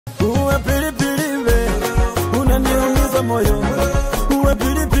unaniumiza moyo. Uwe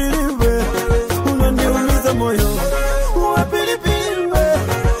pilipili we, unaniumiza moyo. Uwe pilipili we,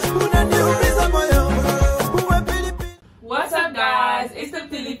 unaniumiza moyo. Uwe pilipili. What's up, guys? It's the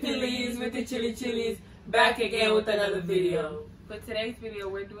PILIPILIS with the Chili back again with another video. For today's video,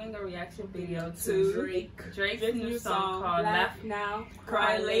 we're doing a reaction video to Drake's new song called Laugh Now,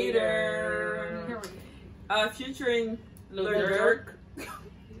 Cry Later. Featuring Durk.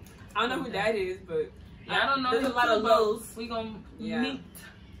 I don't know who that is, but I don't know. There's a lot of lows. We gonna meet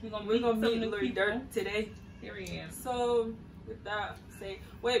Lil Durk today. Here we are. So with that,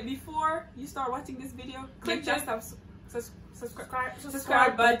 wait, before you start watching this video, click that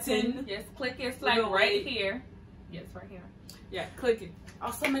subscribe button. Yes, click it. It's like right here. Yes, right here. Yeah, click it.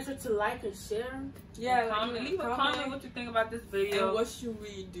 Also, make sure to like and share. Yeah, leave a comment what you think about this video. And what should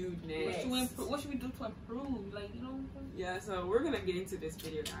we do next? What should we do to improve? Like, you know. Yeah, so we're gonna get into this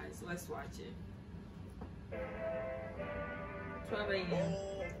video, guys. Let's watch it. 12 a.m.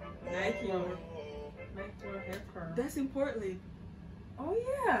 Nike hair curl. That's in Portland. Oh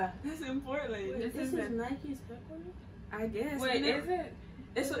yeah, that's in Portland. Wait, this is Nike's headquarters? I guess. Wait, is it?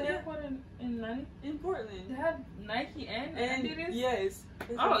 It's headquarters in Portland. They have Nike and Adidas? Yes.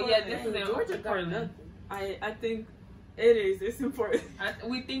 Oh yeah, this is in Georgia. Portland. I think it is. It's important.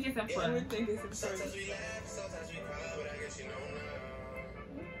 We think it's important. We think it's important. Sometimes we laugh, sometimes we cry, but I guess you know now.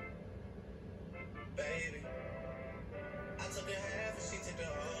 Baby, I took a half and she took the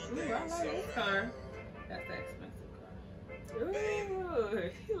whole thing. Ooh, I like this car. That's the expensive car. Ooh,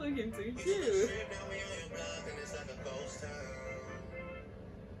 he looking too cute.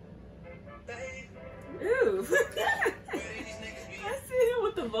 Ew. I see him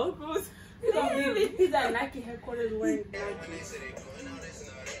with the vocals. He's at Nike headquarters wearing Nike.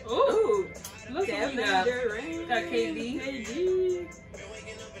 Ooh, look at that. Got KD.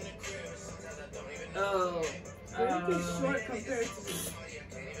 Oh, He's short compared to me.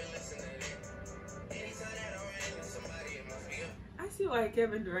 I see why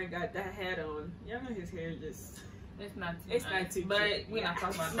Kevin Durant got that hat on. Y'all know his hair just. It's not too. It's not too. But cute. we're not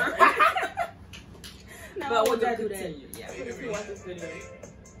talking about that. No, but we'll do continue. Yeah, we'll watch this video.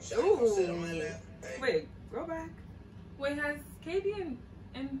 Ooh. Wait, go back. Wait, has KD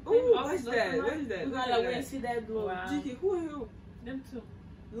and ooh, what's that? What is that? We gotta wait and see that glow. Wow. Gigi, who? Them two.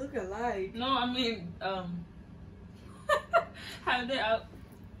 Look alike. No, I mean, how they out?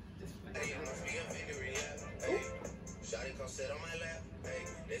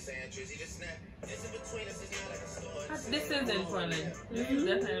 This is in Portland. This is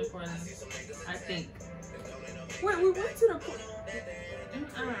definitely in Portland. I think. Wait, we went to the. I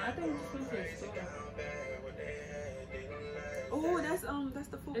think this was a store. Oh, that's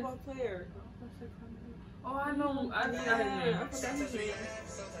the football player. Oh, I know. I forgot his name.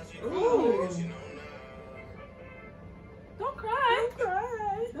 Ooh. Don't cry. Don't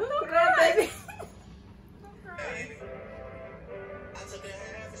cry. Don't cry, baby. Don't cry.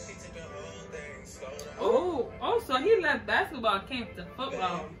 Oh, so he left basketball and came to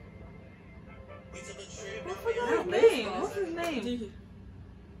football. I forgot his name. What's his name? Gigi,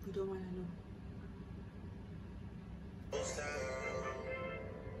 you don't want to know.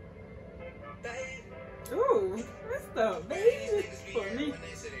 Ooh, what's the baby for me?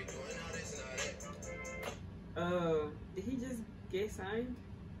 Did he just get signed?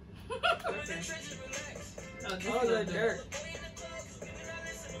 Okay. Oh, the Durk.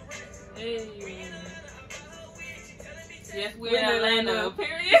 Hey. Yes, we're in Atlanta.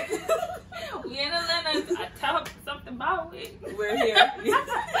 Period. We in Atlanta. I tell something about it. We're here.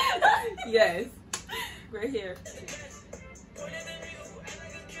 Yes, we're here.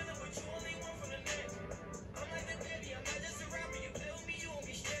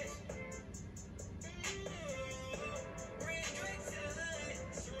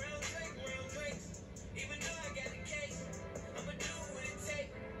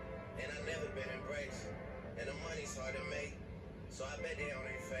 So I bet they on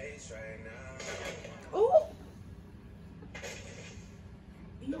their face right now. Oh,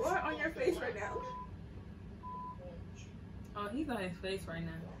 you are on your face right now. Oh, he's on his face right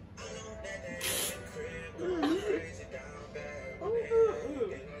now.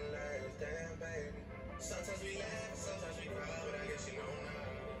 Sometimes we laugh, sometimes we cry, but I guess you know now.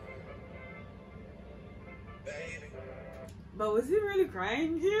 Baby. But was he really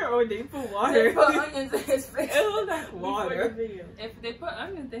crying here, or they put water? They put onions in his face. It looked like water. If they put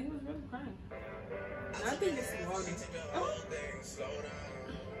onions, then he was really crying. I think it's water.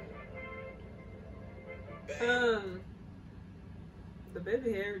 The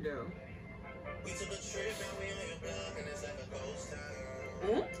baby hair though. We took a trip and we on your block and it's like a ghost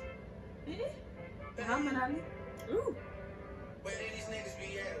town. How many? Ooh. niggas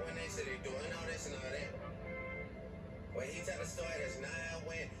be at when they say they doing all this and all that? When he tell the story, that's not how it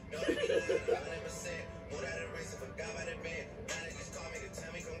went. No, they be lying 100%. Moved out of the race and forgot about the bed. Now they just call me to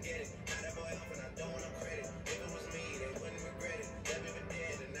tell me come get it. Now that boy off and I don't want no credit. If it was me, they wouldn't regret it. That baby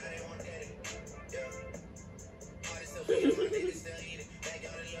dead and now they won't get it. Yeah. All this still beat it, they still eat it. Back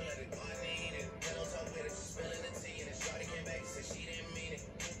out and look like the garden eat it. Pillow talk with it, she's spilling the tea. And then shorty came back and said she didn't mean it.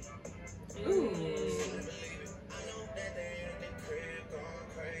 Ooh. Believe it. I know that they in the crib going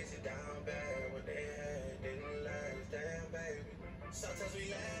crazy down bad. What they had didn't last, damn baby. Sometimes we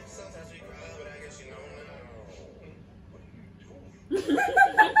laugh, sometimes we cry, but I guess you know now. What are you doing?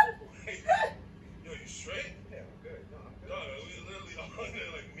 Yo, you straight? Yeah, I'm good. No, I'm good. No, we literally on there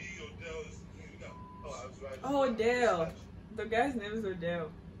like me, Odell. Oh, I was right. Oh, Odell. The guy's name is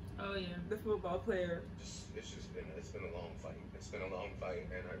Odell. Oh yeah. The football player. It's been a long fight. It's been a long fight,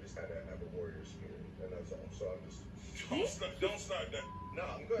 and I just had to have a warrior spirit, and that's all. So I'm just don't start that. No,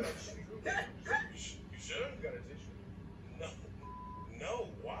 I'm good. I'm just, you sure? You got a tissue? No.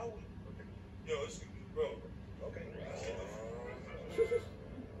 Why would? Okay. Yo, it's bro. Okay.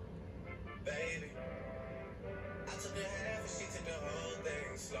 Baby, I took a half, and she took the whole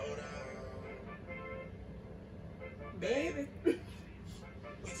thing. Slow down, Baby. We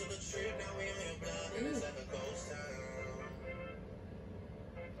took a trip, now we on your block, and it's like a ghost town.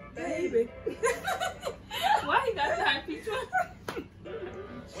 Baby. Why he got that picture?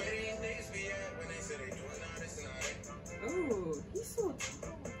 Where these niggas be at when they say they doing all this and all that? Oh, he's so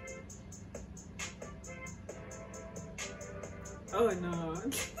tall. Oh no.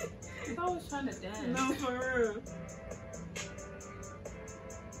 He's always trying to dance. No, for real.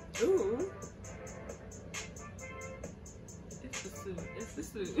 Ooh. It's the suit. It's the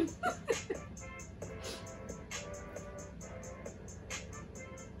suit.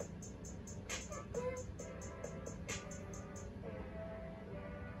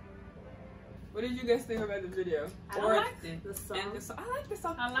 What did you guys think about the video? I liked it. The song. And the song. I like the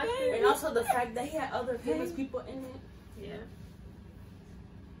song. I liked it. And also the fact that he had other famous people in it. Yeah.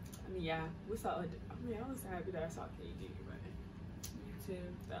 I mean, yeah, we saw. I mean, I was happy that I saw KD, but Me too.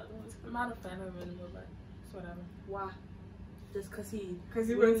 the other one's I'm not a fan of him anymore, but it's whatever. Why? Just cause he. because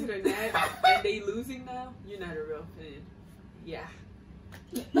he went to the net and they losing now. You're not a real fan. Yeah.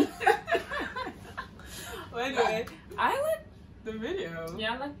 Well, anyway, I like the video.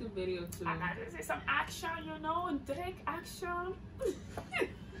 Yeah, I like the video too. I gotta say some action, you know, and Drake action.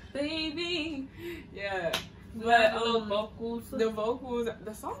 Baby. Yeah. But little vocals. The vocals,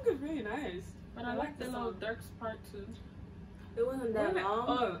 the song is really nice. But I like the little Durk's part too. It wasn't that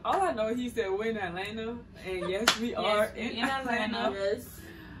long. All I know, he said we're in Atlanta, and yes, we are in Atlanta. Yes.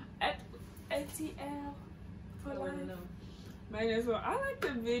 At ATL for I life. don't know. Man, so I like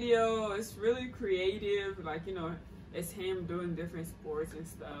the video. It's really creative. Like, you know, it's him doing different sports and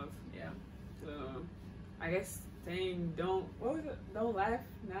stuff. Yeah. So I guess saying don't laugh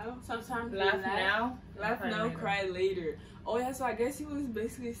now. Sometimes Laugh now. Laugh now, cry later. Oh yeah, so I guess he was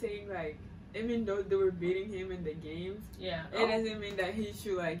basically saying like, even though they were beating him in the games, Yeah. it doesn't mean that he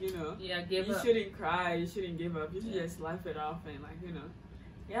should, like, you know, Yeah, give you up. shouldn't cry, you shouldn't give up. You should Yeah. just laugh it off and, like, you know,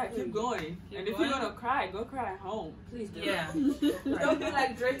 yeah, keep going. Keep and if going. you're gonna cry, go cry at home. Please do. Yeah. Don't be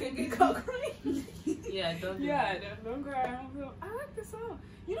like Drake and get caught crying. Yeah, don't do Yeah, that. don't cry at home. So, I like the song.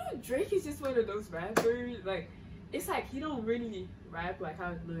 You know, Drake is just one of those rappers, like, it's like he don't really rap like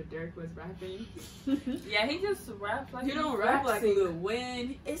how Lil Durk was rapping. Yeah, he just raps like He don't rap like Lil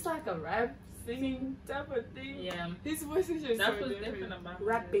Wayne. It's like a rap singing type of thing. Yeah. His voice is just That's so what's different. different about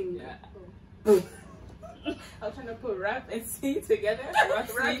Rapping. Yeah. I was trying to put rap and sing together.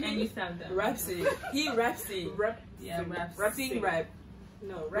 Rap him. And you sound dumb. Rap sing. He rap sing. Rap. Yeah, sing. rap Rap sing rap.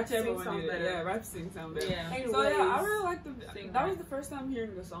 No, rap Whichever sing one sounds it is. better. Yeah, rap sing sound better. Yeah. Anyways, So yeah, I really like the. Sing That rap. was the first time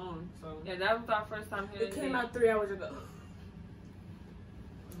hearing the song. So Yeah, that was our first time hearing it came out 3 hours ago.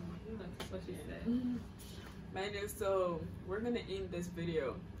 That's what she said. man, so we're gonna end this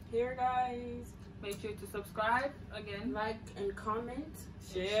video here, guys. Make sure to subscribe again. Like and comment.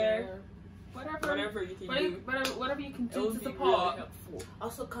 Share. Whatever You can do. whatever you can It do would to be support really helpful.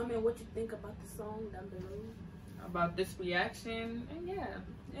 Also comment what you think about the song down below. about this reaction. And yeah.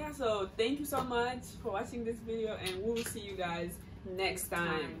 Yeah, so thank you so much for watching this video, and we will see you guys next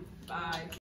time. Bye.